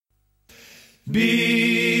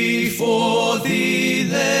Before thee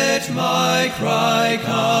let my cry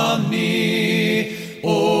come near,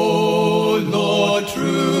 O Lord,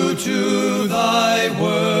 true to thy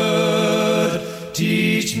word,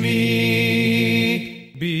 teach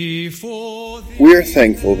me before thee. We are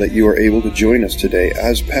thankful that you are able to join us today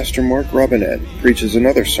as Pastor Mark Robinette preaches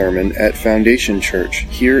another sermon at Foundation Church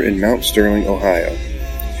here in Mount Sterling, Ohio.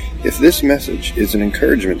 If this message is an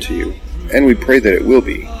encouragement to you, and we pray that it will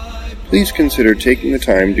be, please consider taking the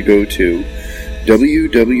time to go to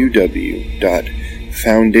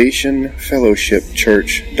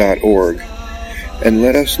www.foundationfellowshipchurch.org and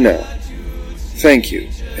let us know. Thank you,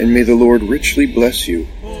 and may the Lord richly bless you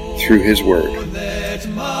through His Word. Let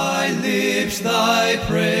my lips thy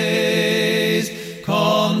praise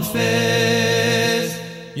confess.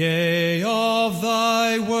 Yea, of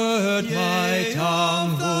thy word my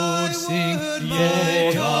tongue would sing. Yea,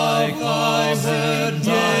 of thy word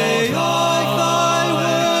my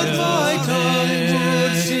tongue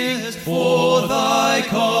would sing. For thy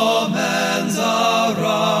commands are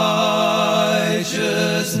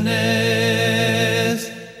righteousness.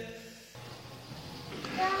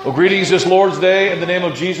 Well, greetings this Lord's Day in the name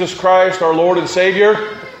of Jesus Christ, our Lord and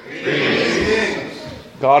Savior. Greetings.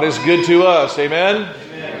 God is good to us. Amen?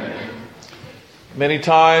 Amen. Many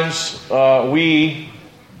times we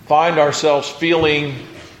find ourselves feeling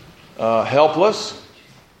helpless.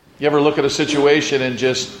 You ever look at a situation and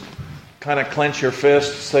just kind of clench your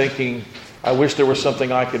fists thinking, I wish there was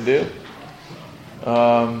something I could do?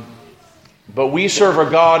 But we serve a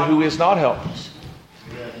God who is not helpless.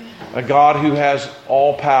 A God who has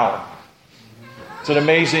all power. It's an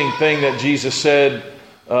amazing thing that Jesus said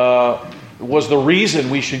was the reason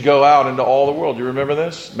we should go out into all the world. Do you remember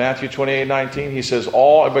this? Matthew 28:19. He says,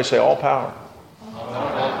 everybody say, all power. All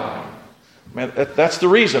power. Man, that's the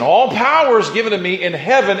reason. All power is given to me in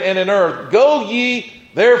heaven and in earth. Go ye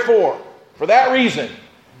therefore. For that reason.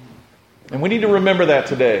 And we need to remember that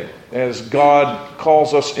today. As God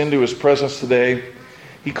calls us into His presence today,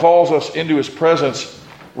 He calls us into His presence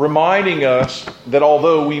reminding us that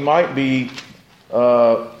although we might be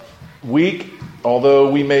weak, although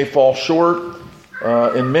we may fall short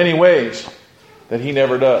in many ways, that He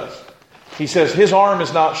never does. He says His arm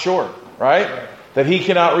is not short, right? That He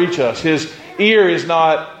cannot reach us. His ear is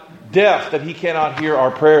not deaf, that He cannot hear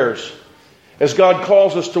our prayers. As God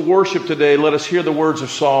calls us to worship today, let us hear the words of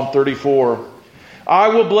Psalm 34. I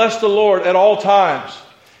will bless the Lord at all times.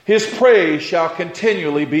 His praise shall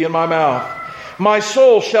continually be in my mouth. My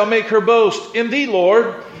soul shall make her boast in Thee,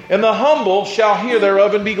 Lord, and the humble shall hear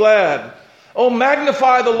thereof and be glad. O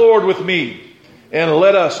magnify the Lord with me, and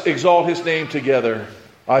let us exalt His name together.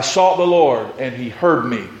 I sought the Lord, and He heard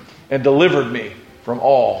me, and delivered me from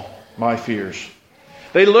all my fears.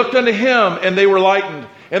 They looked unto Him, and they were lightened,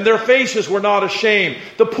 and their faces were not ashamed.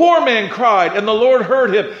 The poor man cried, and the Lord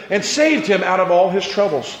heard him, and saved him out of all his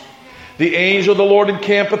troubles. The angel of the Lord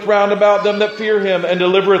encampeth round about them that fear Him, and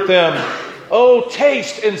delivereth them. Oh,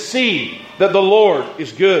 taste and see that the Lord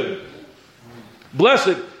is good.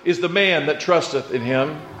 Blessed is the man that trusteth in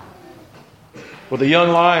Him. For the young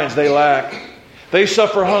lions they lack. They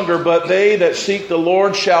suffer hunger, but they that seek the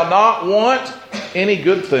Lord shall not want any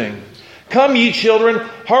good thing. Come, ye children,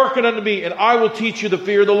 hearken unto me, and I will teach you the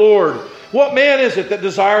fear of the Lord. What man is it that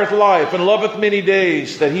desireth life, and loveth many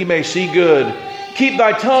days, that he may see good? Keep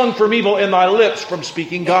thy tongue from evil, and thy lips from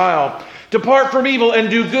speaking guile. Depart from evil and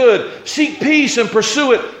do good. Seek peace and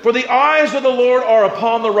pursue it. For the eyes of the Lord are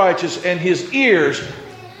upon the righteous, and His ears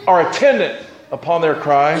are attendant upon their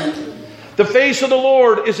cry. The face of the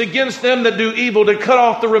Lord is against them that do evil, to cut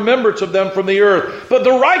off the remembrance of them from the earth. But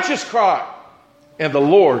the righteous cry, and the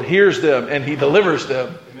Lord hears them, and He delivers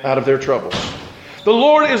them out of their troubles. The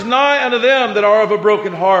Lord is nigh unto them that are of a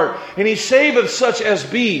broken heart, and He saveth such as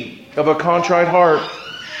be of a contrite heart.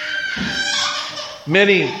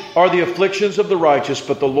 Many are the afflictions of the righteous,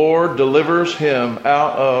 but the Lord delivers him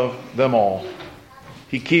out of them all.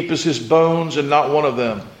 He keepeth his bones, and not one of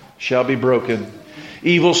them shall be broken.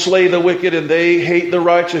 Evil slay the wicked, and they hate the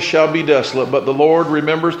righteous shall be desolate. But the Lord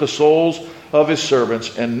remembers the souls of His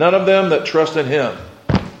servants, and none of them that trust in Him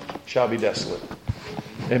shall be desolate.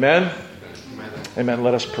 Amen? Amen.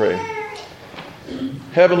 Let us pray.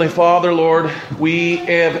 Heavenly Father, Lord, we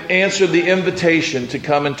have answered the invitation to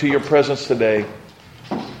come into Your presence today.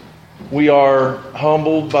 We are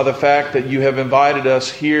humbled by the fact that You have invited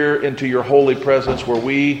us here into Your holy presence, where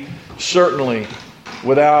we certainly,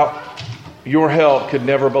 without Your help, could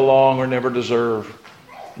never belong or never deserve.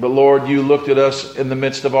 But Lord, You looked at us in the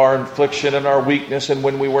midst of our affliction and our weakness, and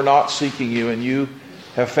when we were not seeking You, and You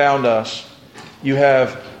have found us. You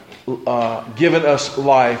have given us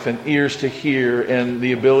life and ears to hear and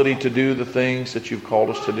the ability to do the things that you've called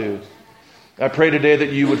us to do. I pray today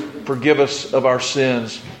that you would forgive us of our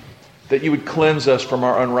sins, that you would cleanse us from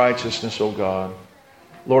our unrighteousness, O God.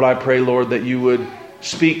 Lord, I pray, Lord, that you would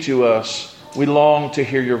speak to us. We long to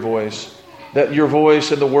hear your voice, that your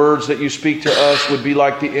voice and the words that you speak to us would be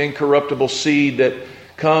like the incorruptible seed that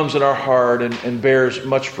comes in our heart and bears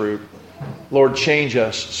much fruit. Lord, change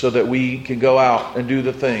us so that we can go out and do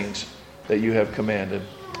the things that you have commanded.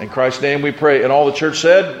 In Christ's name we pray. And all the church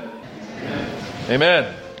said, Amen.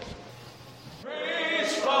 Amen.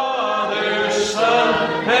 Praise Father,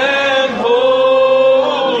 Son, and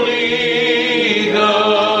Holy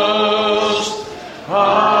Ghost.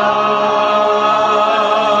 Amen.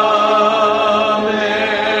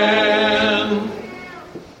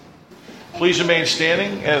 Please remain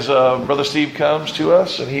standing as Brother Steve comes to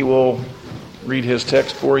us, and he will read his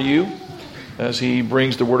text for you as he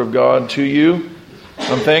brings the Word of God to you.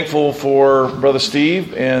 I'm thankful for Brother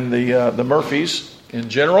Steve and the Murphys in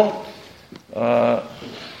general.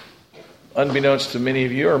 Unbeknownst to many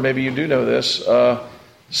of you, or maybe you do know this,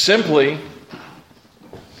 simply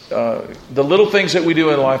the little things that we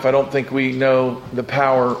do in life, I don't think we know the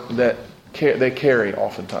power that they carry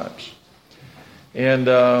oftentimes. And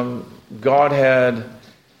God had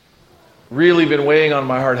really been weighing on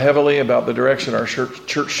my heart heavily about the direction our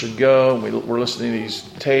church should go. We're listening to these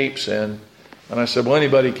tapes, and I said, well,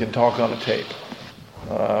 anybody can talk on a tape,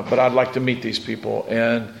 but I'd like to meet these people.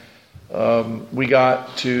 And we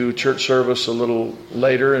got to church service a little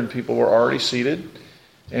later, and people were already seated.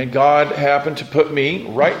 And God happened to put me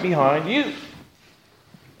right behind you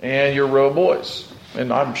and your row of boys.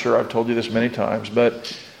 And I'm sure I've told you this many times,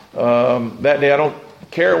 but that day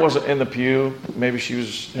Kara wasn't in the pew. Maybe she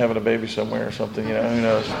was having a baby somewhere or something. Who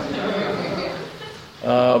knows?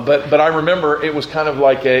 But I remember it was kind of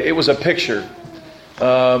like it was a picture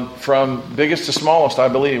from biggest to smallest, I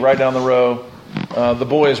believe, right down the row. The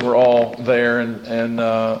boys were all there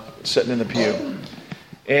and sitting in the pew.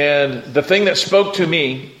 And the thing that spoke to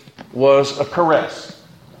me was a caress.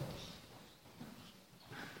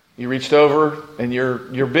 You reached over, and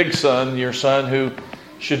your big son, your son who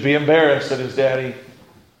should be embarrassed that his daddy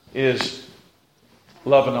is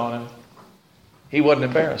loving on him. He wasn't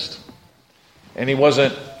embarrassed. And he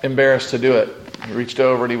wasn't embarrassed to do it. He reached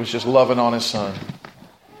over and he was just loving on his son.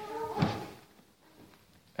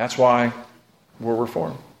 That's why we're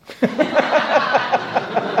Reformed.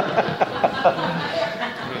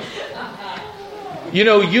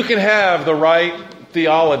 You can have the right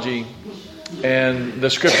theology, and the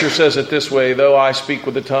scripture says it this way, though I speak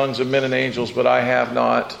with the tongues of men and angels, but I have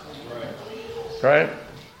not. Right?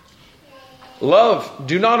 Love,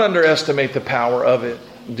 do not underestimate the power of it.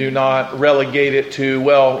 Do not relegate it to,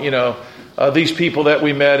 these people that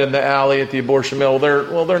we met in the alley at the abortion mill,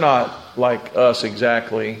 they're not like us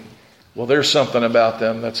exactly. Well, there's something about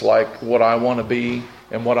them that's like what I want to be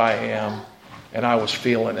and what I am. And I was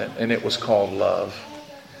feeling it, and it was called love.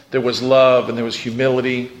 There was love and there was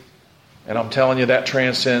humility. And I'm telling you, that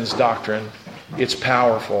transcends doctrine. It's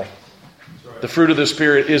powerful. The fruit of the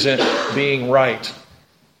Spirit isn't being right,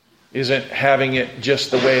 isn't having it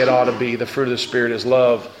just the way it ought to be. The fruit of the Spirit is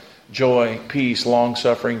love, joy, peace,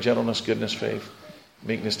 long-suffering, gentleness, goodness, faith,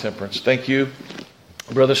 meekness, temperance. Thank you,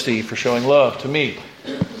 Brother Steve, for showing love to me.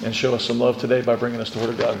 And show us some love today by bringing us the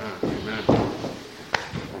Word of God. Amen.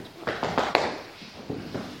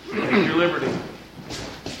 Take your liberty.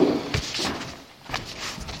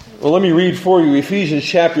 Well, let me read for you Ephesians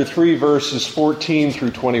chapter 3, verses 14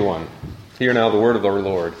 through 21. Hear now the word of our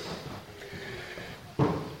Lord.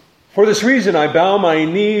 For this reason I bow my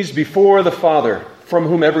knees before the Father, from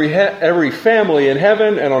whom every family in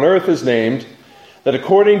heaven and on earth is named, that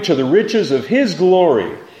according to the riches of His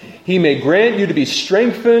glory He may grant you to be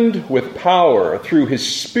strengthened with power through His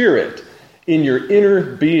Spirit in your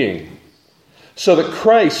inner being, so that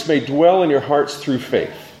Christ may dwell in your hearts through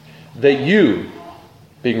faith, that you,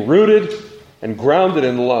 being rooted and grounded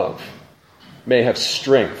in love, may have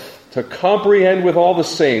strength to comprehend with all the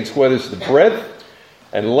saints what is the breadth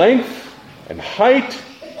and length and height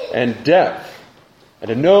and depth, and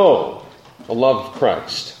to know the love of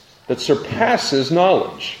Christ that surpasses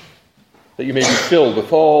knowledge, that you may be filled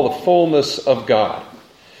with all the fullness of God.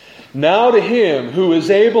 Now to Him who is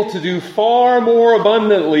able to do far more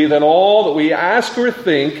abundantly than all that we ask or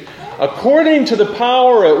think, according to the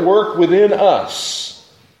power at work within us,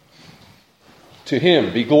 to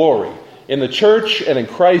Him be glory in the church and in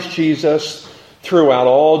Christ Jesus throughout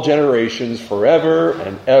all generations, forever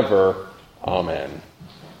and ever. Amen.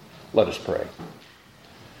 Let us pray.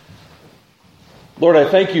 Lord, I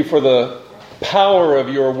thank you for the power of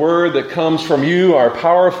your word that comes from you, our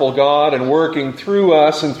powerful God, and working through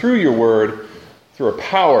us and through your word, through a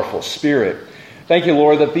powerful Spirit. Thank you,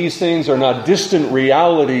 Lord, that these things are not distant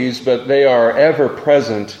realities, but they are ever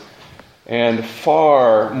present and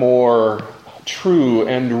far more true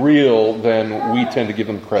and real than we tend to give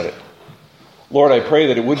them credit. Lord, I pray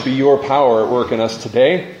that it would be your power at work in us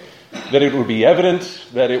today, that it would be evident,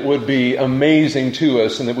 that it would be amazing to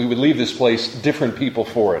us, and that we would leave this place different people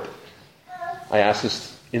for it. I ask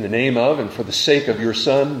this in the name of and for the sake of your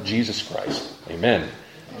Son, Jesus Christ. Amen.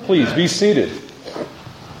 Please be seated.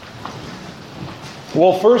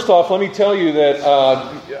 Well, first off, let me tell you that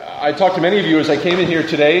I talked to many of you as I came in here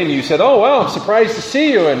today, and you said, "Oh, wow, I'm surprised to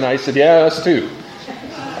see you." And I said, "Yeah, us too."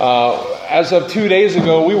 As of 2 days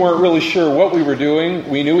ago, we weren't really sure what we were doing.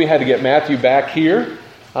 We knew we had to get Matthew back here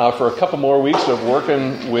for a couple more weeks of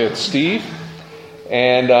working with Steve.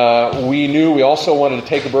 And we knew we also wanted to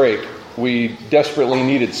take a break. We desperately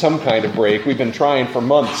needed some kind of break. We've been trying for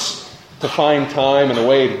months to find time and a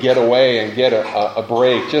way to get away and get a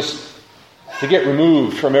break, just to get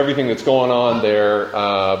removed from everything that's going on there.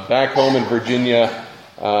 Back home in Virginia,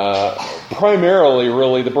 primarily,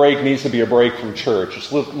 really, the break needs to be a break from church.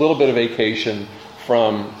 Just a little bit of vacation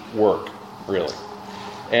from work, really.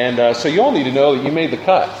 And so you all need to know that you made the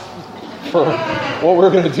cut for what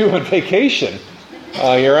we're going to do on vacation.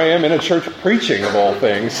 Here I am in a church preaching, of all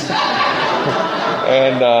things,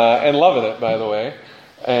 and loving it, by the way.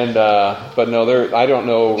 And but no, I don't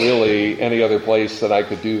know really any other place that I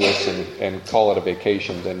could do this and call it a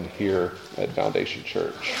vacation than here at Foundation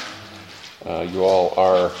Church. You all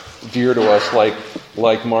are dear to us,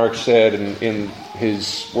 like Mark said in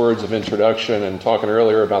his words of introduction and talking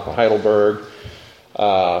earlier about the Heidelberg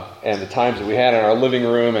and the times that we had in our living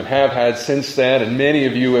room and have had since then, and many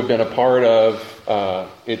of you have been a part of.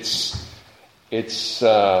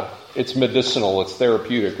 It's medicinal, it's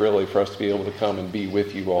therapeutic, really, for us to be able to come and be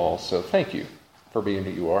with you all. So thank you for being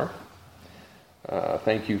who you are.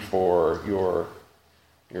 Thank you for your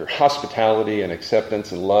hospitality and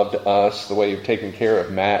acceptance and love to us, the way you've taken care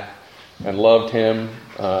of Matt and loved him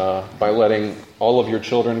by letting all of your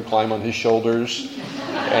children climb on his shoulders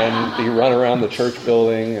and he run around the church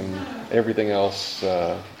building and everything else.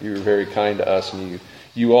 You were very kind to us, and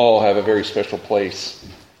you all have a very special place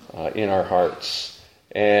in our hearts.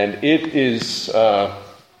 And it is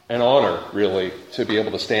an honor, really, to be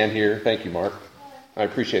able to stand here. Thank you, Mark. I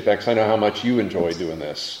appreciate that because I know how much you enjoy doing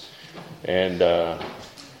this. And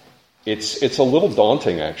it's a little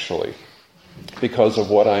daunting, actually, because of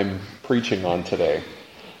what I'm preaching on today.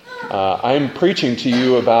 I'm preaching to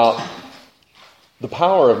you about the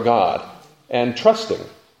power of God and trusting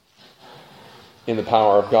in the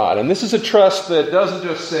power of God. And this is a trust that doesn't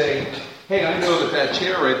just say, "Hey, I know that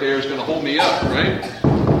chair right there is going to hold me up," right?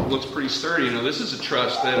 It looks pretty sturdy. You know, this is a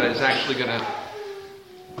trust that is actually going to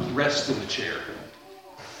rest in the chair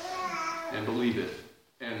and believe it.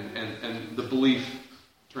 And the belief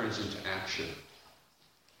turns into action.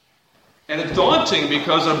 And it's daunting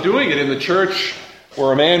because I'm doing it in the church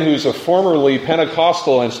where a man who's a formerly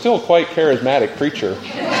Pentecostal and still quite charismatic preacher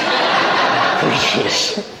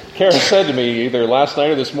preaches. Karen said to me either last night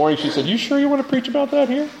or this morning, she said, "You sure you want to preach about that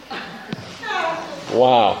here?"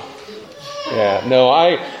 Wow. Yeah, no,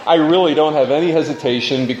 I really don't have any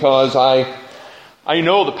hesitation because I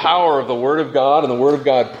know the power of the Word of God and the Word of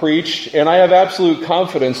God preached, and I have absolute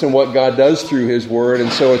confidence in what God does through His Word,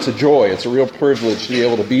 and so it's a joy. It's a real privilege to be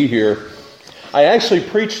able to be here. I actually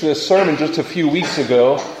preached this sermon just a few weeks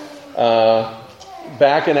ago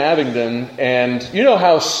back in Abingdon, and you know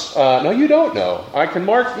how, no, you don't know. I can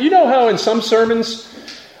mark, you know how in some sermons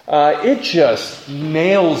it just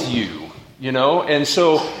nails you, you know, and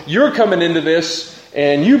so you're coming into this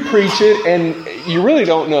and you preach it and you really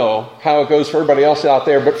don't know how it goes for everybody else out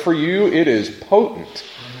there, but for you it is potent.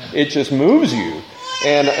 It just moves you.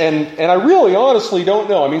 And I really honestly don't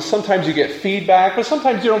know. I mean, sometimes you get feedback, but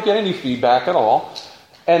sometimes you don't get any feedback at all.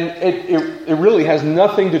 And it really has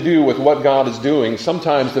nothing to do with what God is doing.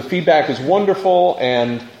 Sometimes the feedback is wonderful,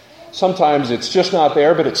 and sometimes it's just not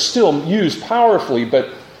there, but it's still used powerfully. But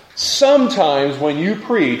sometimes when you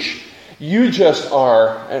preach, you just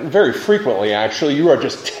are, and very frequently actually, you are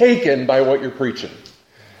just taken by what you're preaching.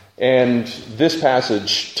 And this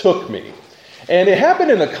passage took me. And it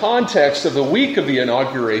happened in the context of the week of the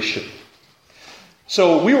inauguration.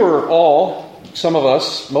 So we were all, some of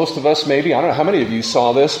us, most of us maybe, I don't know how many of you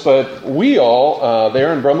saw this, but we all,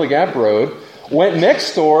 there in Brumley Gap Road, went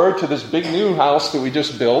next door to this big new house that we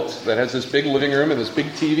just built that has this big living room and this big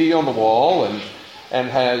TV on the wall and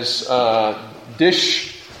has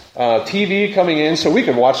dish TV coming in so we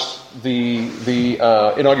could watch the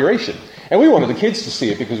inauguration. And we wanted the kids to see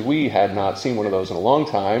it because we had not seen one of those in a long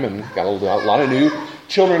time, and got a lot of new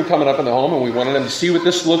children coming up in the home, and we wanted them to see what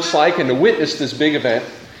this looks like and to witness this big event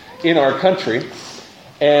in our country.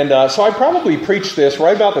 And so I probably preached this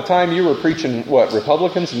right about the time you were preaching,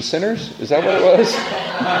 Republicans and Sinners? Is that what it was?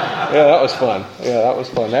 Yeah, that was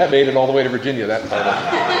fun. That made it all the way to Virginia, that part of it.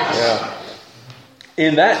 Yeah.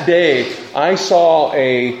 In that day, I saw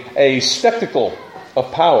a spectacle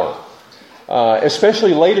of power,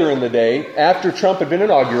 especially later in the day, after Trump had been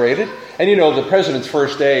inaugurated. And the president's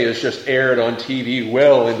first day is just aired on TV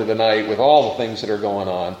well into the night with all the things that are going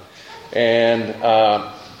on. And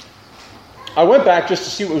I went back just to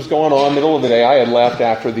see what was going on middle of the day. I had left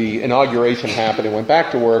after the inauguration happened and went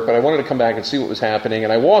back to work, but I wanted to come back and see what was happening.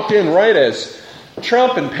 And I walked in right as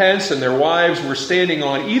Trump and Pence and their wives were standing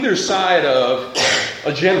on either side of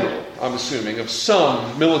a general, I'm assuming, of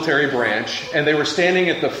some military branch. And they were standing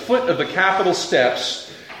at the foot of the Capitol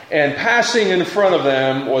steps, and passing in front of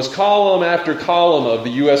them was column after column of the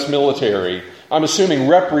U.S. military, I'm assuming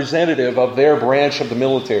representative of their branch of the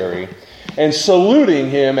military, and saluting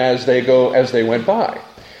him as they went by.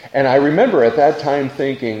 And I remember at that time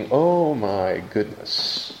thinking, oh my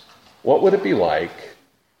goodness, what would it be like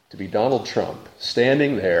to be Donald Trump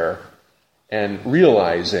standing there and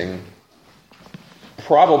realizing,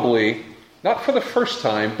 probably not for the first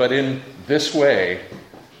time, but in this way,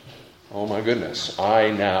 oh my goodness,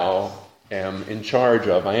 I now am in charge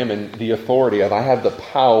of, I am in the authority of, I have the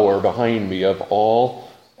power behind me of all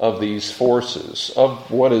of these forces, of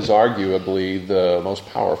what is arguably the most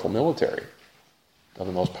powerful military, of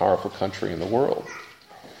the most powerful country in the world.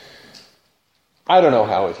 I don't know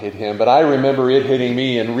how it hit him, but I remember it hitting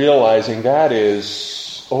me and realizing that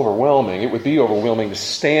is overwhelming. It would be overwhelming to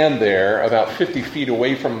stand there about 50 feet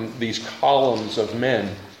away from these columns of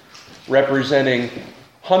men representing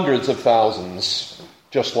hundreds of thousands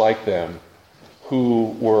just like them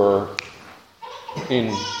who were in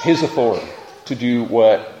his authority to do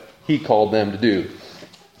what he called them to do.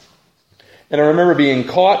 And I remember being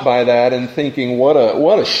caught by that and thinking, what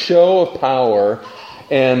a show of power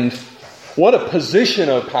and what a position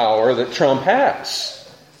of power that Trump has.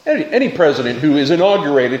 Any president who is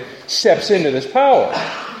inaugurated steps into this power.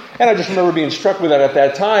 And I just remember being struck with that at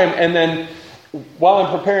that time. And then while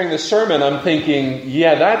I'm preparing this sermon, I'm thinking,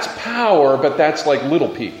 yeah, that's power, but that's like little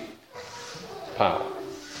p power.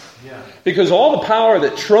 Because all the power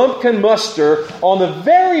that Trump can muster on the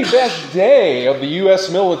very best day of the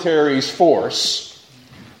U.S. military's force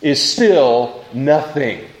is still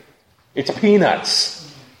nothing. It's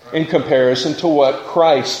peanuts in comparison to what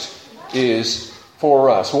Christ is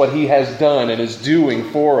for us, what he has done and is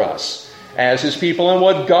doing for us as his people, and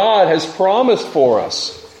what God has promised for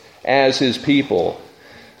us as his people.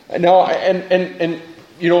 Now, I'm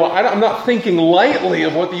not thinking lightly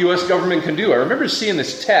of what the U.S. government can do. I remember seeing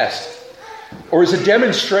this test, or as a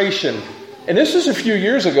demonstration, and this was a few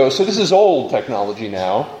years ago, so this is old technology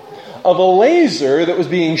now, of a laser that was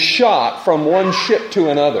being shot from one ship to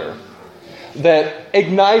another that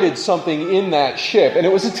ignited something in that ship. And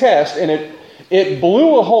it was a test, and it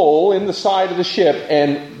blew a hole in the side of the ship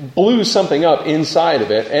and blew something up inside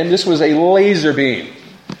of it, and this was a laser beam.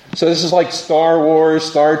 So this is like Star Wars,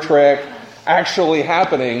 Star Trek, actually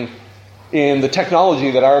happening in the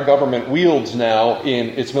technology that our government wields now in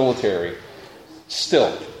its military.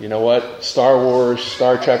 Still, you know what? Star Wars,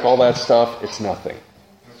 Star Trek, all that stuff, it's nothing.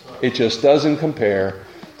 It just doesn't compare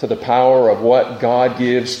to the power of what God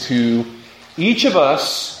gives to each of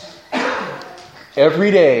us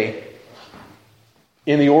every day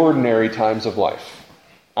in the ordinary times of life.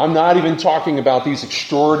 I'm not even talking about these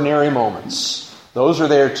extraordinary moments. Those are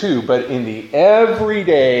there too, but in the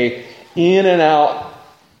everyday, in and out,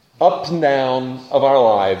 up and down of our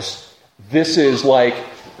lives, this is like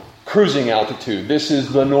cruising altitude. This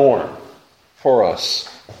is the norm for us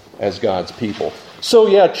as God's people. So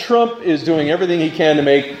yeah, Trump is doing everything he can to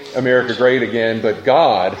make America great again, but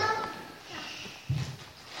God's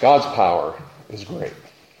power is great.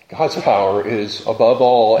 God's power is above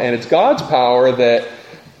all, and it's God's power that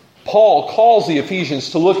Paul calls the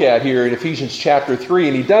Ephesians to look at here in Ephesians chapter 3,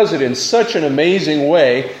 and he does it in such an amazing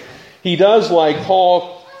way. He does like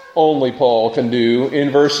only Paul can do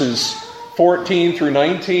in verses 14 through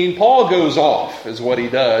 19. Paul goes off is what he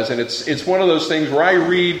does, and it's one of those things where I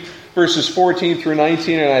read verses 14 through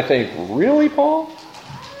 19 and I think, really, Paul?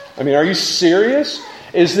 I mean, are you serious?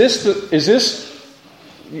 Is this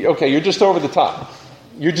okay, you're just over the top.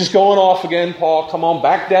 You're just going off again, Paul. Come on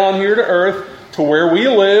back down here to earth, to where we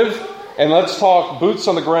live, and let's talk boots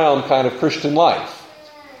on the ground kind of Christian life.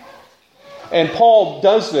 And Paul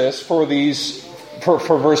does this for these for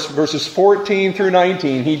verses 14 through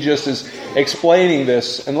 19, he just is explaining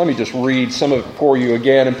this. And let me just read some of it for you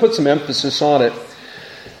again and put some emphasis on it.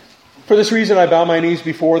 For this reason I bow my knees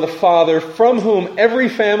before the Father, from whom every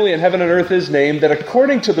family in heaven and earth is named, that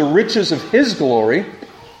according to the riches of his glory,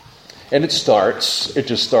 and it just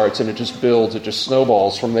starts and it just builds, it just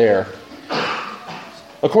snowballs from there.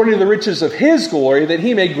 According to the riches of his glory, that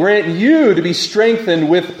he may grant you to be strengthened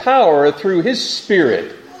with power through his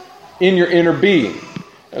Spirit in your inner being.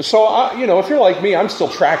 So, if you're like me, I'm still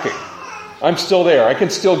tracking. I'm still there. I can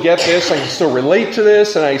still get this. I can still relate to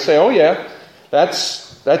this. And I say, oh yeah,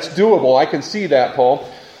 that's doable. I can see that, Paul.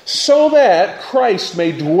 So that Christ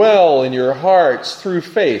may dwell in your hearts through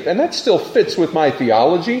faith. And that still fits with my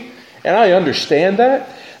theology. And I understand that.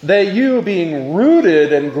 That you being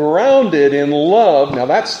rooted and grounded in love. Now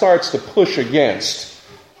that starts to push against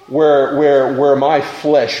where my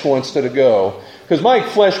flesh wants to go. Because my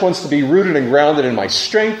flesh wants to be rooted and grounded in my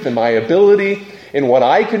strength and my ability, in what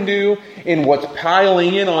I can do, in what's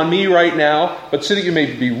piling in on me right now. But so that you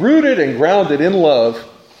may be rooted and grounded in love,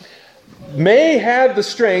 may have the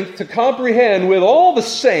strength to comprehend with all the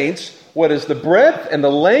saints what is the breadth and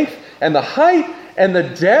the length and the height and the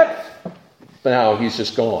depth. Now he's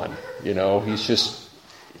just gone. He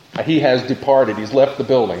has departed. He's left the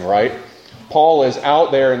building, right? Paul is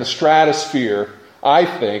out there in the stratosphere, I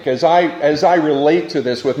think, as I relate to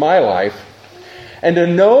this with my life, and to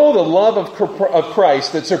know the love of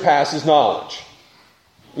Christ that surpasses knowledge.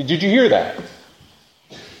 Did you hear that?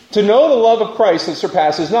 To know the love of Christ that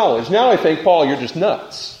surpasses knowledge. Now I think, Paul, you're just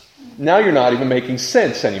nuts. Now you're not even making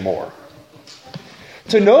sense anymore.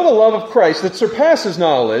 To know the love of Christ that surpasses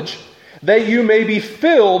knowledge, that you may be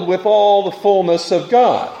filled with all the fullness of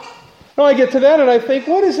God. Now I get to that and I think,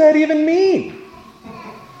 what does that even mean?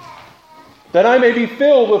 That I may be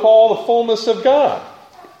filled with all the fullness of God.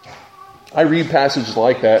 I read passages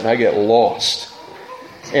like that and I get lost.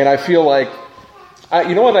 And I feel like,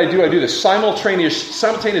 you know what I do? I do the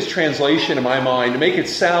simultaneous translation in my mind to make it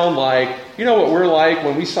sound like, you know what we're like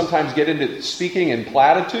when we sometimes get into speaking in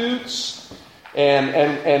platitudes? And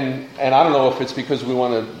I don't know if it's because we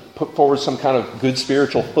want to put forward some kind of good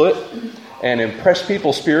spiritual foot and impress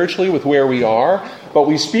people spiritually with where we are, but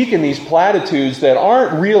we speak in these platitudes that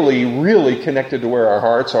aren't really connected to where our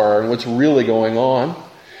hearts are and what's really going on.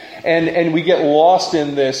 And we get lost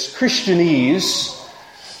in this Christianese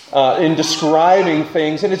in describing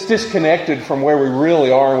things, and it's disconnected from where we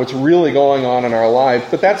really are and what's really going on in our life.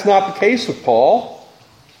 But that's not the case with Paul.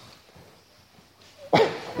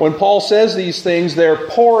 When Paul says these things, they're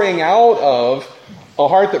pouring out of a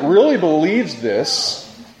heart that really believes this.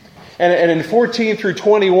 And in 14 through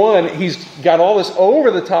 21, he's got all this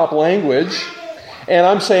over-the-top language. And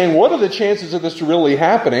I'm saying, what are the chances of this really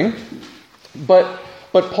happening? But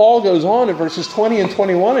Paul goes on in verses 20 and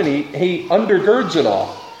 21, and he undergirds it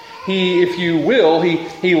all.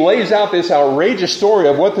 He lays out this outrageous story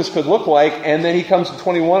of what this could look like, and then he comes to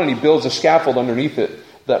 21 and he builds a scaffold underneath it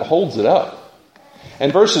that holds it up.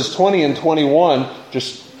 And verses 20 and 21,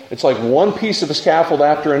 it's like one piece of a scaffold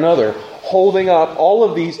after another, holding up all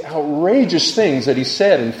of these outrageous things that he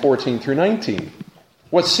said in 14 through 19.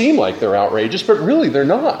 What seem like they're outrageous, but really they're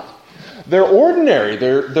not. They're ordinary.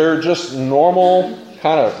 They're just normal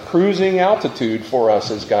kind of cruising altitude for us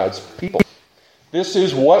as God's people. This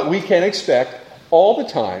is what we can expect all the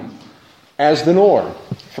time as the norm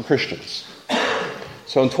for Christians.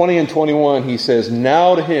 So in 20 and 21, he says,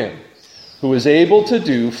 "Now to him who is able to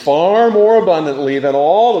do far more abundantly than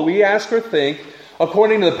all that we ask or think,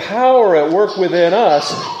 according to the power at work within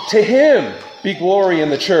us, to him be glory in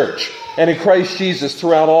the church and in Christ Jesus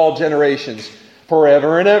throughout all generations,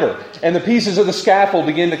 forever and ever." And the pieces of the scaffold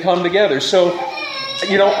begin to come together. So,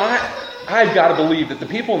 I've got to believe that the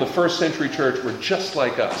people in the first century church were just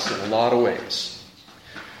like us in a lot of ways.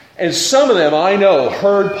 And some of them, I know,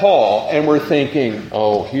 heard Paul and were thinking,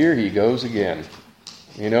 oh, here he goes again.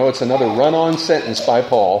 It's another run-on sentence by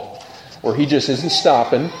Paul where he just isn't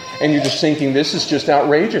stopping, and you're just thinking, this is just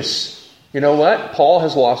outrageous. You know what? Paul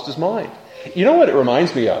has lost his mind. You know what it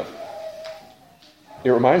reminds me of?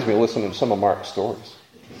 It reminds me of listening to some of Mark's stories.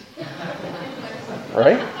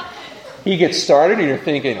 Right? He gets started and you're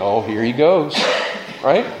thinking, oh, here he goes.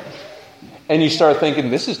 Right? And you start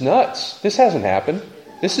thinking, this is nuts. This hasn't happened.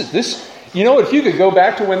 If you could go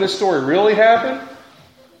back to when this story really happened,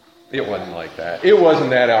 it wasn't like that. It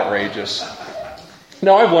wasn't that outrageous.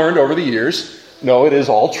 Now, I've learned over the years, no, it is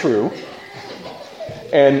all true.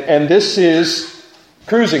 And this is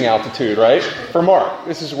cruising altitude, right? For Mark.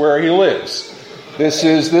 This is where he lives. This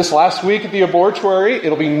is this last week at the abortuary.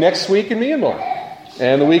 It'll be next week in Myanmar.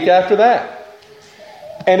 And the week after that.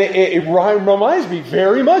 And it reminds me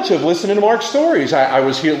very much of listening to Mark's stories. I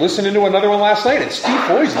was here listening to another one last night, and Steve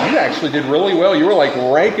Foisey, you actually did really well. You were like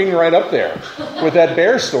ranking right up there with that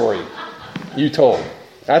bear story you told.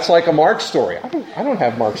 That's like a Mark story. I don't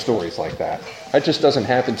have Mark stories like that. That just doesn't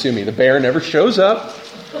happen to me. The bear never shows up.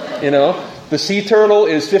 The sea turtle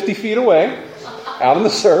is 50 feet away, out in the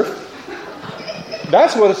surf.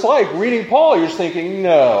 That's what it's like. Reading Paul, you're just thinking,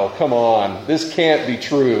 no, come on, this can't be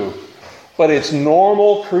true. But it's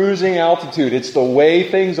normal cruising altitude. It's the way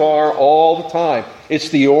things are all the time. It's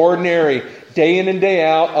the ordinary, day in and day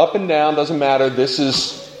out, up and down, doesn't matter. This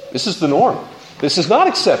is the norm. This is not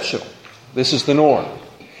exceptional. This is the norm.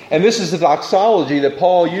 And this is the doxology that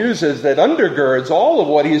Paul uses that undergirds all of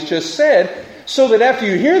what he's just said, so that after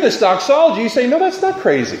you hear this doxology, you say, no, that's not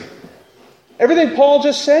crazy. Everything Paul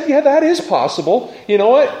just said, yeah, that is possible. You know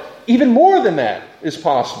what? Even more than that is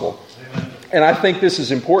possible. And I think this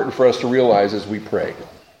is important for us to realize as we pray.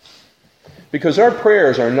 Because our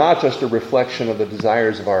prayers are not just a reflection of the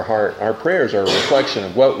desires of our heart. Our prayers are a reflection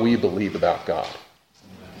of what we believe about God.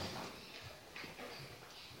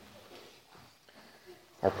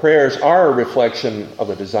 Our prayers are a reflection of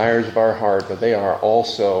the desires of our heart, but they are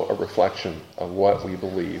also a reflection of what we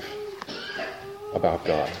believe about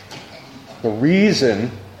God. The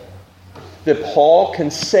reason that Paul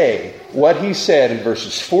can say what he said in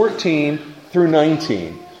verses 14 through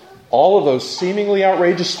 19, all of those seemingly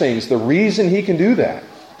outrageous things, the reason he can do that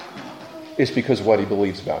is because of what he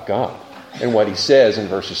believes about God and what he says in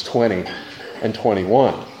verses 20 and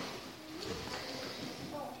 21.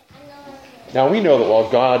 Now we know that while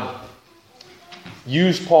God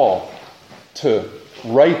used Paul to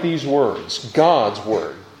write these words, God's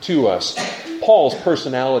word, to us, Paul's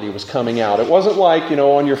personality was coming out. It wasn't like,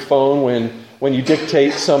 on your phone when you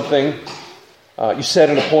dictate something, you set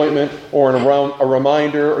an appointment or a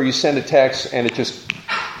reminder, or you send a text and it just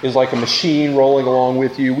is like a machine rolling along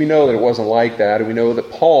with you. We know that it wasn't like that. And we know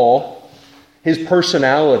that Paul, his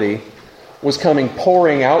personality was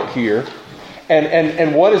pouring out here.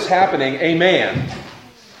 And what is happening? A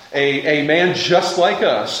man just like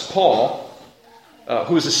us, Paul,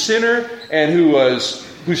 who was a sinner and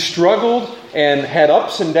who struggled and had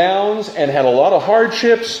ups and downs and had a lot of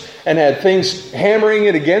hardships and had things hammering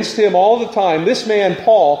it against him all the time. This man,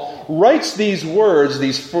 Paul, writes these words,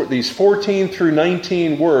 these 14 through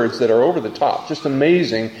 19 words that are over the top, just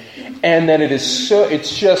amazing, and then it's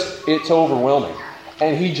overwhelming.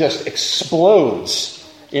 And he just explodes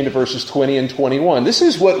into verses 20 and 21. This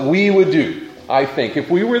is what we would do, I think, if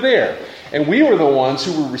we were there. And we were the ones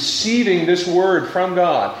who were receiving this word from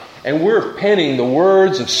God. And we're penning the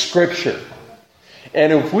words of Scripture.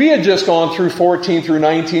 And if we had just gone through 14 through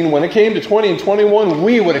 19, when it came to 20 and 21,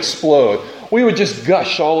 we would explode. We would just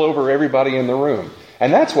gush all over everybody in the room.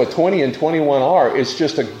 And that's what 20 and 21 are. It's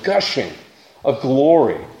just a gushing of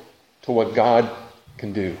glory to what God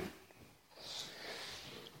can do.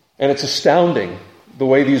 And it's astounding the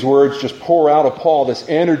way these words just pour out of Paul, this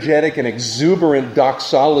energetic and exuberant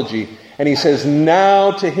doxology. And he says,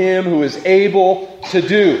 now to him who is able to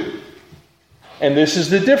do. And this is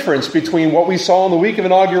the difference between what we saw in the week of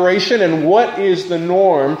inauguration and what is the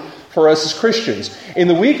norm for us as Christians. In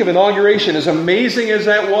the week of inauguration, as amazing as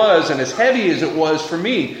that was and as heavy as it was for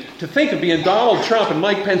me to think of being Donald Trump and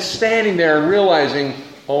Mike Pence standing there and realizing,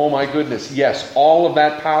 oh my goodness, yes, all of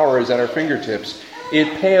that power is at our fingertips.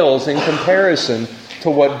 It pales in comparison to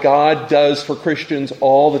what God does for Christians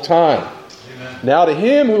all the time. Amen. Now to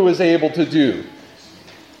him who is able to do.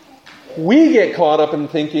 We get caught up in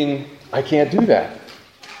thinking, I can't do that.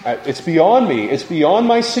 It's beyond me. It's beyond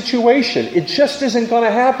my situation. It just isn't going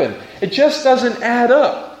to happen. It just doesn't add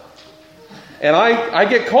up. And I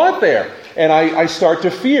get caught there. And I start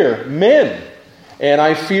to fear men. And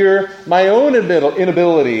I fear my own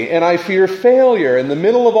inability. And I fear failure. In the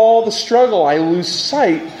middle of all the struggle, I lose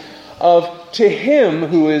sight of to him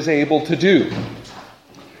who is able to do.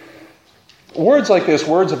 Words like this,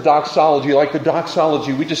 words of doxology, like the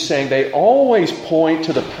doxology we just sang, they always point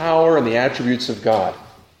to the power and the attributes of God.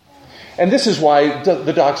 And this is why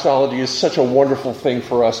the doxology is such a wonderful thing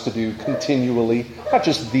for us to do continually. Not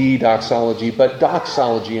just the doxology, but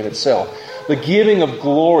doxology in itself. The giving of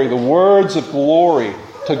glory, the words of glory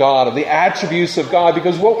to God, of the attributes of God.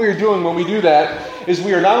 Because what we are doing when we do that is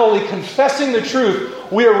we are not only confessing the truth,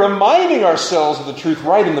 we are reminding ourselves of the truth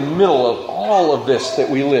right in the middle of all of this that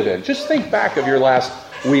we live in. Just think back of your last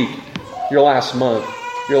week, your last month,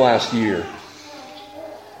 your last year.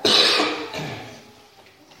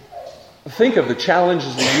 Think of the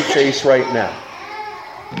challenges that you face right now.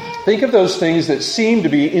 Think of those things that seem to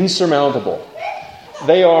be insurmountable.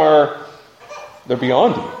 They're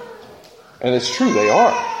beyond you. And it's true, they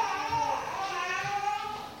are.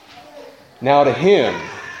 Now to Him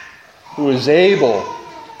who is able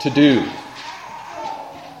to do.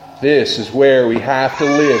 This is where we have to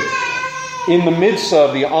live. In the midst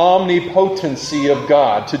of the omnipotency of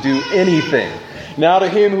God to do anything. Now to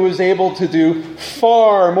Him who is able to do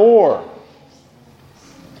far more.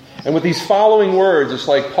 And with these following words, it's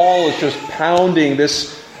like Paul is just pounding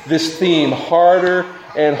this theme harder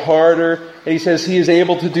and harder. And he says He is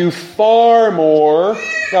able to do far more.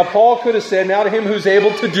 Now Paul could have said, now to Him who's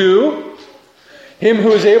able to do. Him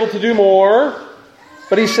who is able to do more.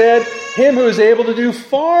 But he said, Him who is able to do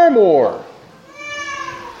far more.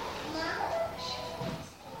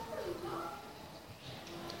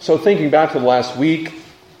 So thinking back to the last week,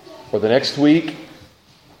 or the next week,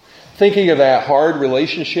 thinking of that hard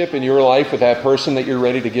relationship in your life with that person that you're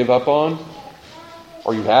ready to give up on,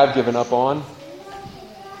 or you have given up on,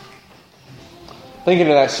 thinking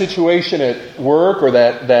of that situation at work, or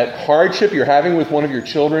that hardship you're having with one of your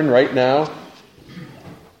children right now,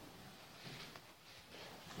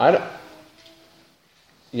 I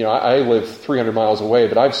live 300 miles away,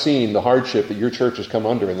 but I've seen the hardship that your church has come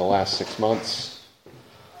under in the last 6 months.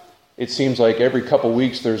 It seems like every couple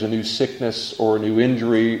weeks there's a new sickness or a new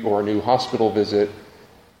injury or a new hospital visit.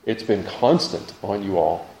 It's been constant on you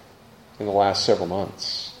all in the last several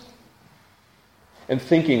months. And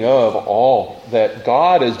thinking of all that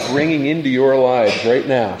God is bringing into your lives right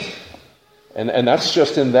now. And that's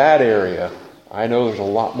just in that area. I know there's a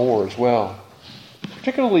lot more as well.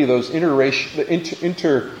 Particularly those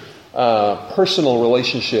interpersonal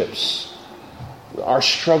relationships. Our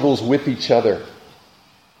struggles with each other.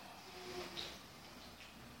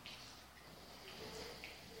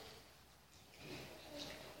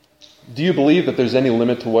 Do you believe that there's any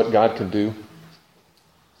limit to what God can do?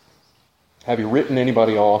 Have you written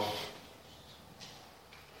anybody off?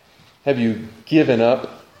 Have you given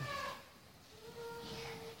up?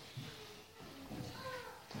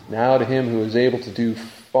 Now to Him who is able to do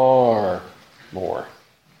far more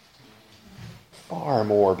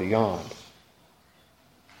beyond.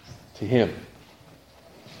 To Him.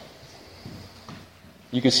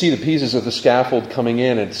 You can see the pieces of the scaffold coming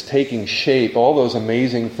in, and it's taking shape. All those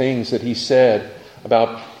amazing things that he said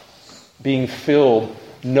about being filled,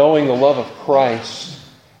 knowing the love of Christ,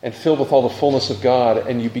 and filled with all the fullness of God.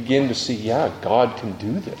 And you begin to see, yeah, God can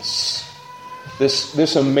do this.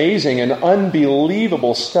 This amazing and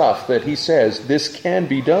unbelievable stuff that he says, this can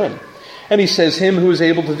be done. And he says, Him who is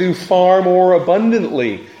able to do far more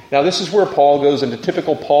abundantly. Now this is where Paul goes into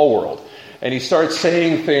typical Paul world. And he starts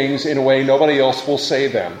saying things in a way nobody else will say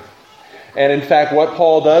them. And in fact, what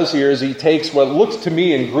Paul does here is he takes what looks to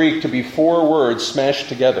me in Greek to be 4 words smashed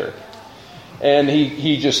together. And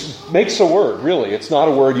he just makes a word, really. It's not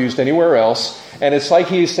a word used anywhere else. And it's like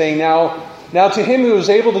he's saying, now to Him who is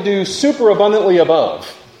able to do super abundantly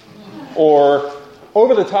above, or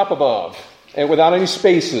over the top above, and without any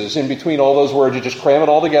spaces in between all those words, you just cram it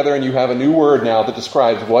all together and you have a new word now that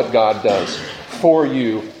describes what God does for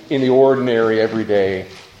you in the ordinary, everyday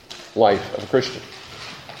life of a Christian.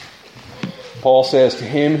 Paul says, to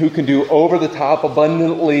Him who can do over the top,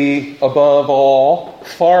 abundantly, above all,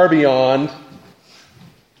 far beyond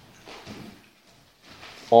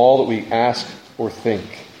all that we ask or think.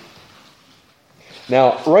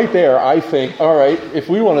 Now, right there, I think, all right, if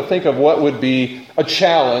we want to think of what would be a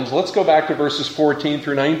challenge, let's go back to verses 14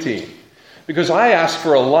 through 19. Because I ask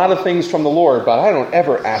for a lot of things from the Lord, but I don't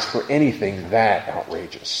ever ask for anything that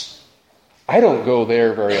outrageous. I don't go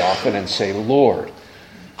there very often and say, Lord,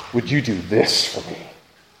 would you do this for me?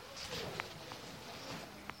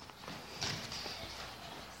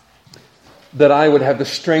 That I would have the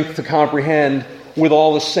strength to comprehend with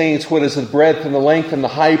all the saints what is the breadth and the length and the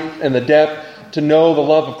height and the depth, to know the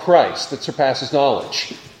love of Christ that surpasses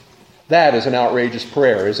knowledge. That is an outrageous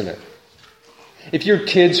prayer, isn't it? If your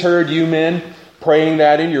kids heard you men praying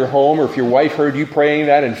that in your home, or if your wife heard you praying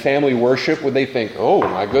that in family worship, would they think, oh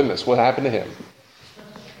my goodness, what happened to him?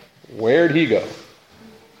 Where'd he go?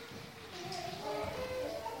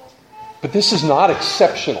 But this is not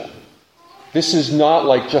exceptional. This is not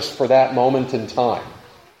like just for that moment in time.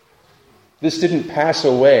 This didn't pass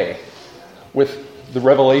away with the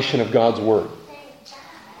revelation of God's Word.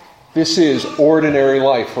 This is ordinary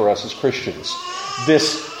life for us as Christians.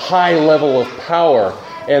 This high level of power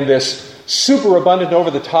and this superabundant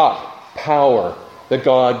over-the-top power that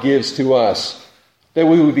God gives to us, that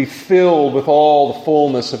we would be filled with all the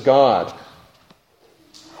fullness of God.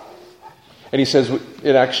 And he says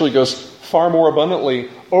it actually goes far more abundantly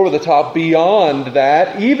over the top, beyond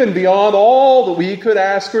that, even beyond all that we could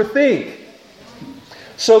ask or think.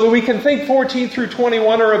 so that we can think 14 through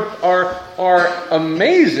 21 are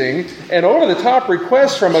amazing and over-the-top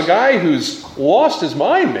requests from a guy who's lost his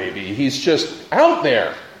mind, maybe. He's just out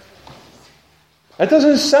there. That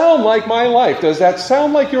doesn't sound like my life. Does that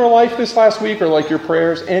sound like your life this last week or like your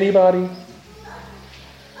prayers? Anybody?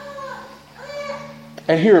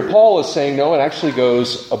 And here Paul is saying, no, it actually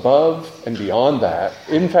goes above and beyond that.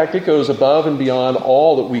 In fact, it goes above and beyond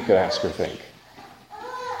all that we could ask or think.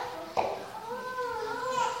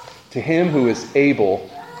 To him who is able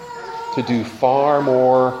to do far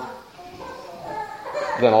more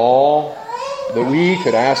than all that we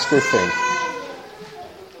could ask or think.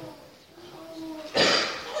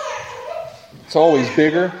 It's always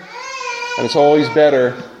bigger and it's always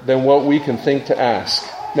better than what we can think to ask.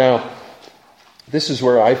 Now, this is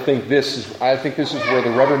where I think this is where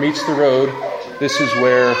the rubber meets the road. This is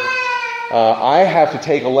where I have to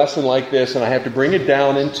take a lesson like this and I have to bring it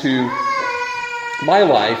down into my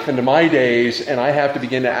life, into my days, and I have to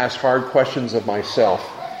begin to ask hard questions of myself.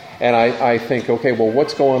 And I think, okay, well,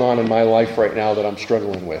 what's going on in my life right now that I'm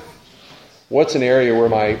struggling with? What's an area where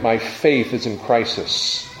my faith is in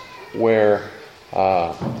crisis, where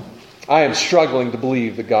I am struggling to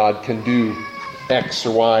believe that God can do X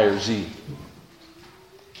or Y or Z?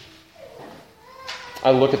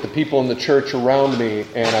 I look at the people in the church around me,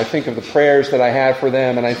 and I think of the prayers that I have for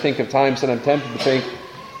them, and I think of times that I'm tempted to think,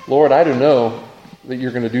 Lord, I don't know that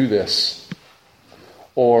you're going to do this.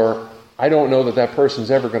 Or, I don't know that that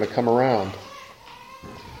person's ever going to come around.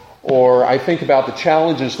 Or, I think about the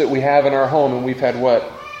challenges that we have in our home, and we've had,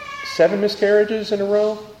 7 miscarriages in a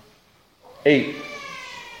row? 8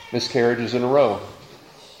 miscarriages in a row.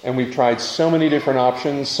 And we've tried so many different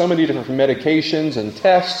options, so many different medications and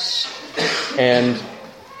tests, and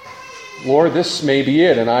Lord, this may be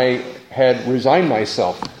it. And I had resigned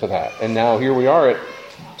myself to that. And now here we are at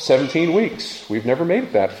 17 weeks. We've never made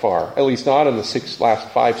it that far, at least not in the last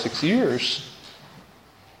 5-6 years.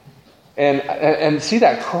 And see,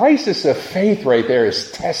 that crisis of faith right there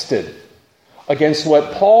is tested against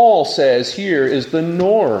what Paul says here is the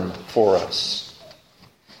norm for us.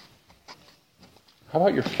 How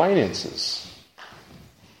about your finances?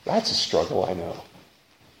 That's a struggle, I know.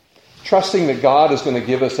 Trusting that God is going to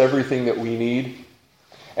give us everything that we need,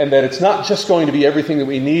 and that it's not just going to be everything that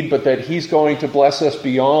we need, but that He's going to bless us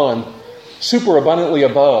beyond, super abundantly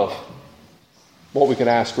above what we could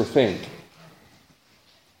ask or think.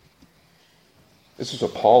 This is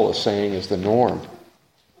what Paul is saying is the norm.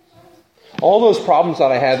 All those problems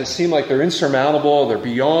that I have that seem like they're insurmountable, they're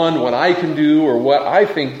beyond what I can do or what I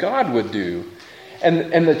think God would do.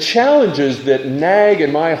 And the challenges that nag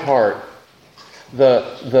in my heart,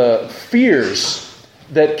 the fears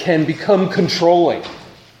that can become controlling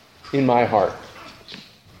in my heart.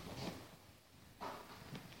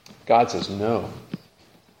 God says no.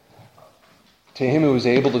 To Him who is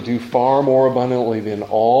able to do far more abundantly than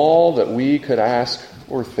all that we could ask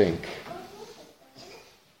or think.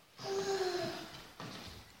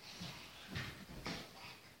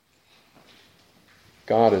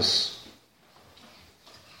 God is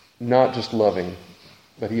not just loving,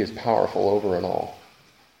 but He is powerful over it all.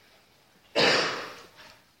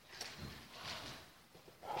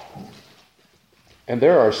 And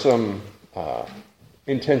there are some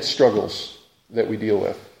intense struggles that we deal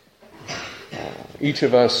with. Each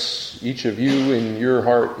of us, each of you in your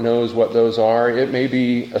heart knows what those are. It may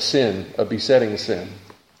be a sin, a besetting sin.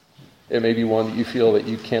 It may be one that you feel that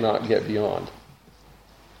you cannot get beyond.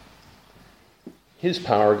 His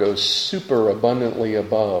power goes super abundantly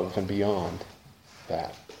above and beyond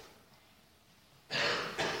that.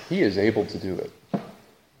 He is able to do it.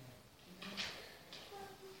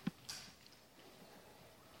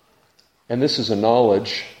 And this is a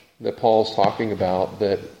knowledge that Paul's talking about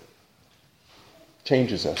that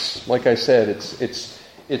changes us. Like I said, it's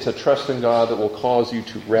a trust in God that will cause you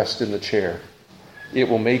to rest in the chair. It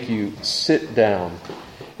will make you sit down.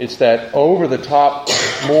 It's that over-the-top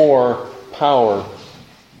more power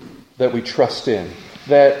that we trust in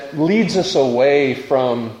that leads us away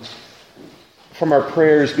from our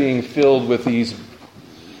prayers being filled with these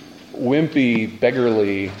wimpy,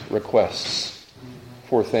 beggarly requests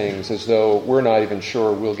for things as though we're not even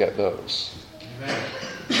sure we'll get those. Amen.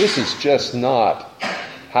 This is just not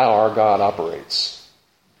how our God operates.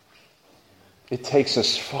 It takes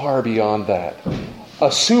us far beyond that.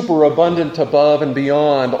 A superabundant above and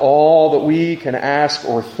beyond all that we can ask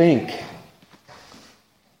or think.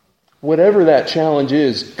 Whatever that challenge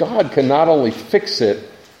is, God can not only fix it,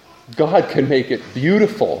 God can make it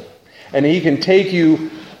beautiful. And He can take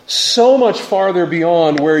you so much farther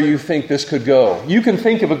beyond where you think this could go. You can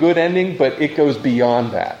think of a good ending, but it goes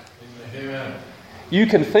beyond that. Amen. You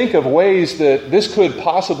can think of ways that this could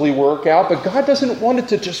possibly work out, but God doesn't want it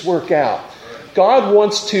to just work out. God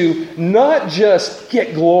wants to not just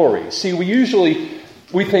get glory. See,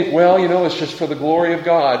 we think, well, it's just for the glory of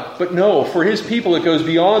God. But no, for His people it goes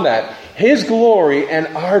beyond that. His glory and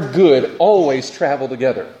our good always travel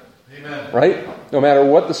together. Amen. Right? No matter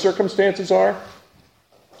what the circumstances are.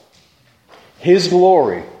 His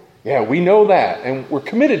glory. Yeah, we know that, and we're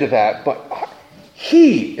committed to that, but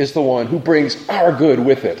He is the one who brings our good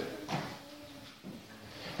with it.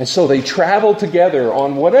 And so they travel together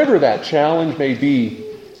on whatever that challenge may be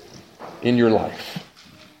in your life.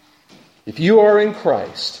 If you are in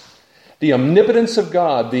Christ, the omnipotence of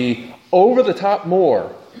God, the over-the-top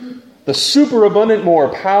more, the superabundant more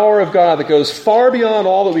power of God that goes far beyond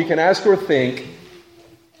all that we can ask or think,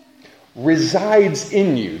 resides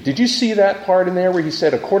in you. Did you see that part in there where he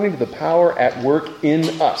said, according to the power at work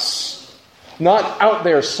in us? Not out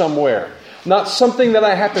there somewhere. Not something that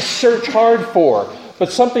I have to search hard for,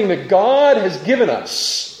 but something that God has given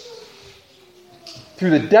us. Through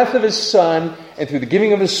the death of His Son and through the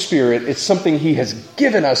giving of His Spirit, it's something He has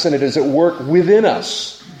given us and it is at work within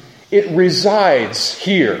us. It resides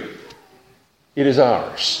here. It is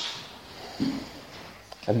ours.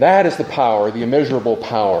 And that is the power, the immeasurable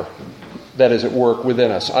power that is at work within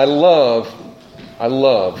us. I love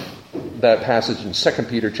that passage in 2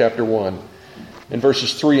 Peter chapter 1. In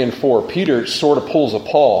verses 3 and 4, Peter sort of pulls a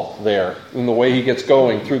Paul there in the way he gets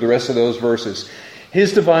going through the rest of those verses.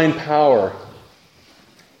 His divine power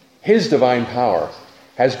has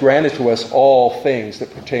granted to us all things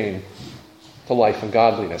that pertain to life and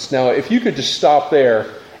godliness. Now, if you could just stop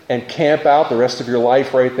there and camp out the rest of your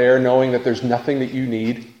life right there, knowing that there's nothing that you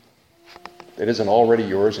need that isn't already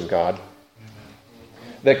yours in God,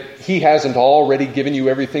 that He hasn't already given you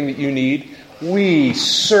everything that you need, we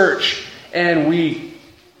search and we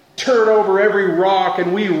turn over every rock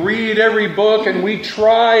and we read every book and we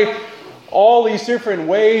try all these different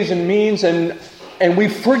ways and means and we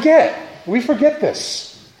forget. We forget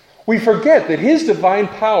this. We forget that His divine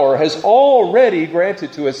power has already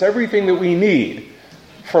granted to us everything that we need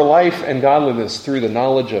for life and godliness through the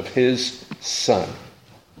knowledge of His Son.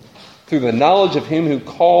 Through the knowledge of Him who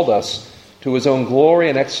called us to His own glory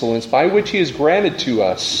and excellence, by which He has granted to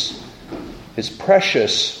us His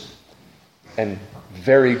precious and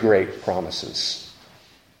very great promises.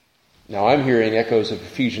 Now I'm hearing echoes of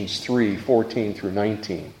Ephesians 3, 14 through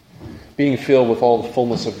 19. Being filled with all the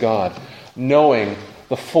fullness of God, knowing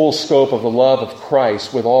the full scope of the love of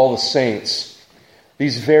Christ with all the saints.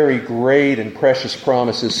 These very great and precious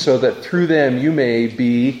promises, so that through them you may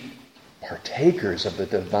be partakers of the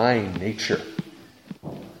divine nature,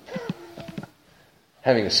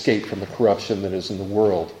 having escaped from the corruption that is in the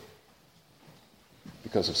world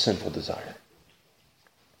because of sinful desire.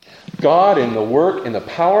 God, in the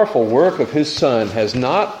powerful work of His Son, has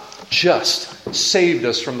not just saved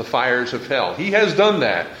us from the fires of hell. He has done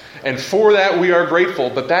that, and for that we are grateful,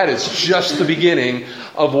 but that is just the beginning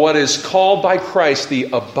of what is called by Christ the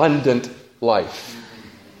abundant life.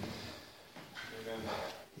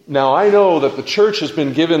 Now, I know that the church has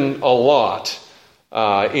been given a lot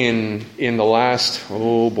in the last,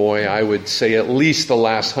 I would say at least the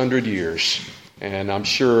last 100 years. And I'm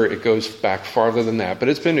sure it goes back farther than that. But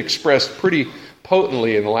it's been expressed pretty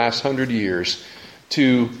potently in the last 100 years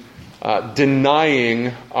to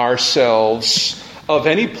denying ourselves of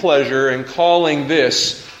any pleasure and calling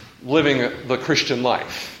this living the Christian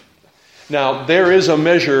life. Now, there is a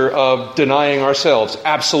measure of denying ourselves.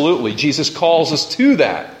 Absolutely. Jesus calls us to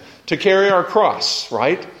that, to carry our cross,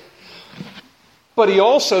 right? But He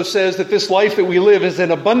also says that this life that we live is an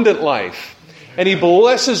abundant life. And He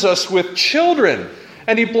blesses us with children.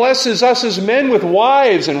 And He blesses us as men with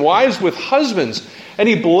wives and wives with husbands. And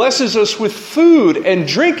He blesses us with food and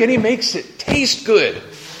drink. And He makes it taste good.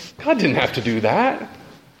 God didn't have to do that.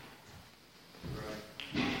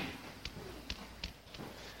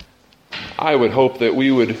 I would hope that we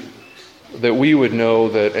would know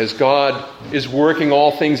that as God is working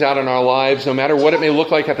all things out in our lives, no matter what it may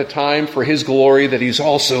look like at the time for His glory, that He's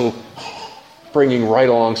also bringing right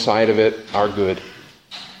alongside of it our good.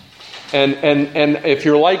 And if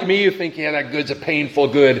you're like me, you think, yeah, that good's a painful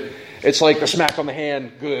good. It's like the smack on the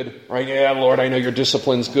hand good, right? Yeah, Lord, I know your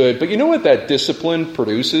discipline's good. But you know what that discipline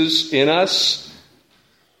produces in us?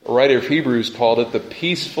 The writer of Hebrews called it the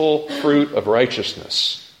peaceful fruit of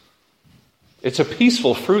righteousness. It's a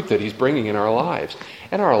peaceful fruit that He's bringing in our lives.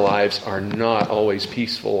 And our lives are not always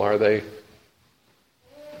peaceful, are they?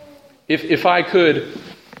 If I could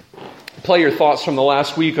play your thoughts from the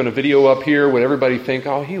last week on a video up here, would everybody think,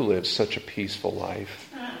 oh, he lives such a peaceful life?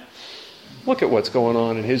 Look at what's going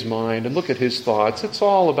on in his mind and look at his thoughts. It's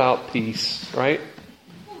all about peace, right?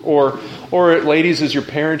 Or ladies, as you're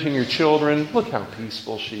parenting your children, look how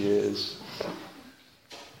peaceful she is.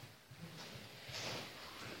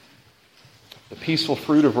 The peaceful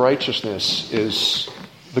fruit of righteousness is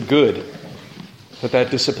the good that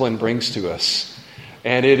discipline brings to us.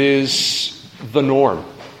 And it is the norm.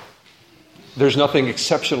 There's nothing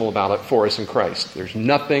exceptional about it for us in Christ. There's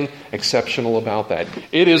nothing exceptional about that.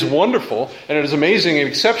 It is wonderful, and it is amazing and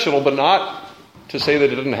exceptional, but not to say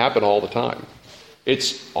that it doesn't happen all the time.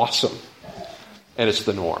 It's awesome, and it's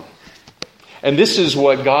the norm. And this is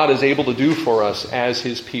what God is able to do for us as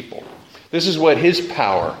His people. This is what His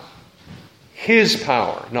power,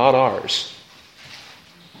 not ours,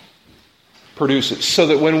 produces. So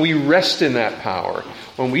that when we rest in that power,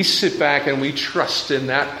 when we sit back and we trust in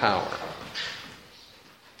that power,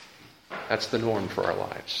 that's the norm for our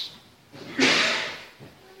lives.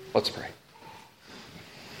 Let's pray.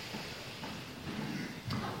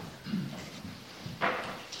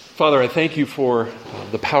 Father, I thank you for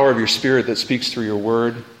the power of your Spirit that speaks through your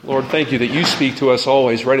word. Lord, thank you that you speak to us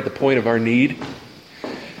always right at the point of our need.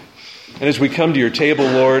 And as we come to your table,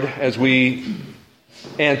 Lord, as we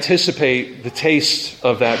anticipate the taste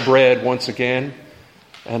of that bread once again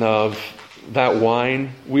and of that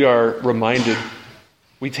wine, we are reminded,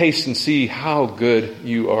 we taste and see how good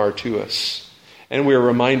you are to us. And we are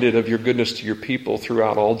reminded of your goodness to your people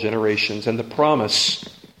throughout all generations and the promise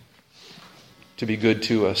to be good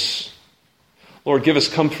to us. Lord, give us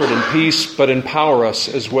comfort and peace, but empower us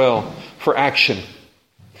as well for action.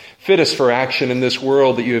 Fit us for action in this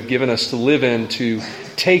world that you have given us to live in, to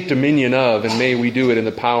take dominion of, and may we do it in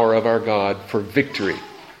the power of our God for victory,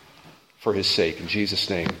 for His sake. In Jesus'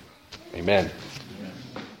 name, amen.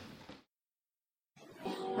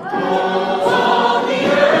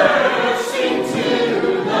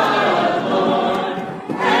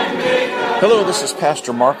 Hello, this is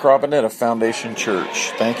Pastor Mark Robinette of Foundation Church.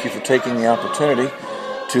 Thank you for taking the opportunity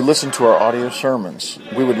to listen to our audio sermons.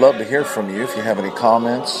 We would love to hear from you if you have any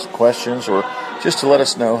comments, questions, or just to let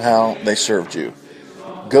us know how they served you.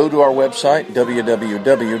 Go to our website,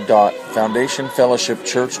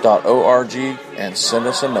 www.foundationfellowshipchurch.org, and send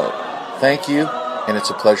us a note. Thank you, and it's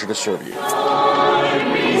a pleasure to serve you.